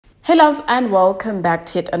Hey loves, and welcome back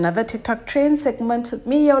to yet another TikTok trend segment with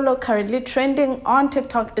me, YOLO. Currently trending on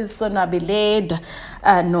TikTok is Sonwabile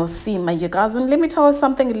no Seemah, you guys. And let me tell you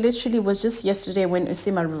something, it literally was just yesterday when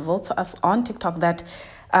Seemah revealed to us on TikTok that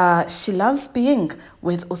she loves being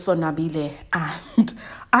with Sonwabile. And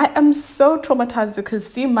I am so traumatized because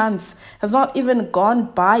 3 months has not even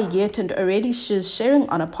gone by yet, and already she's sharing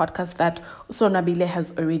on a podcast that Sonwabile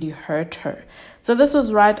has already hurt her. So this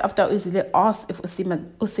was right after Uzile asked if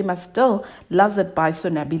Seemah still loves it by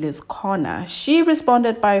Sonwabile's corner. She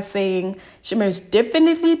responded by saying she most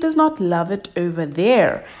definitely does not love it over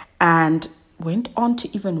there, and went on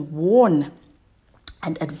to even warn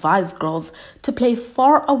and advise girls to play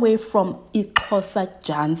far away from Ixhosa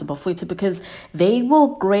Jans bafowethu because they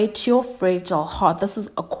will grate your fragile heart. This is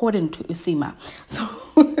according to Seemah. So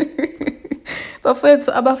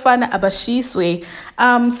bafowethu abafana abashiswe.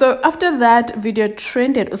 So after that video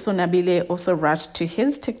trended, Sonwabile also rushed to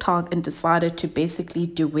his TikTok and decided to basically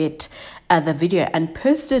duet the video and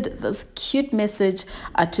posted this cute message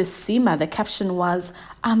to Seemah. The caption was,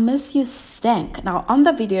 "I miss you stank." Now on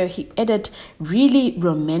the video he added really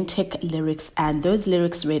romantic lyrics, and those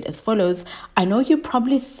lyrics read as follows: "I know you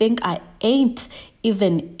probably think I ain't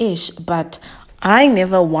even ish, but I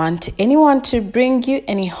never want anyone to bring you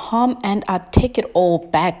any harm, and I take it all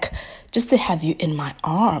back just to have you in my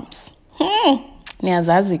arms."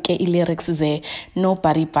 Niyazazi ke lyrics there,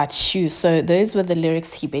 nobody but you. So those were the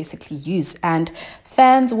lyrics he basically used, and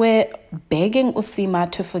fans were begging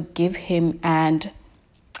Seemah to forgive him, and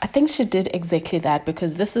I think she did exactly that,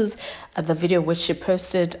 because this is the video which she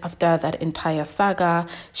posted after that entire saga.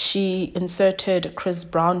 She inserted Chris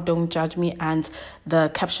Brown, "Don't Judge Me," and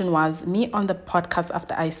the caption was, "Me on the podcast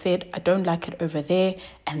after I said I don't like it over there,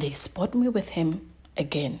 and they spot me with him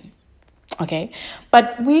again." Okay,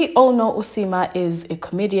 but we all know Seemah is a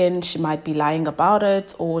comedian. She might be lying about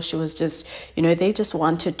it, or she was just, they just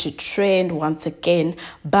wanted to trend once again.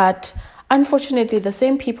 But unfortunately, the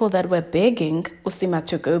same people that were begging Seemah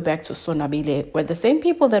to go back to Sonwabile were the same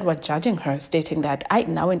people that were judging her, stating that I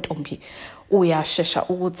now ntombi uyashesha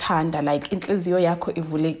ukuthanda, like inhliziyo yakho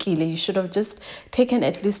ivulekile. You should have just taken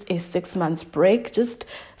at least a 6 months break. Just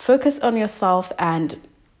focus on yourself and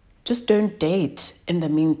just don't date in the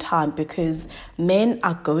meantime, because men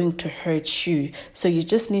are going to hurt you. So you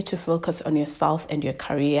just need to focus on yourself and your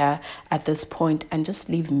career at this point, and just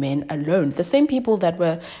leave men alone. The same people that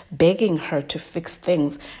were begging her to fix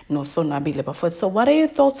things, no Sonwabile before. So what are your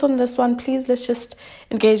thoughts on this one? Please, let's just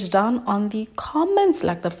engage down on the comments,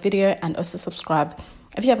 like the video, and also subscribe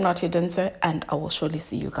if you have not yet done so. And I will surely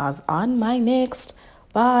see you guys on my next.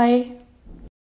 Bye.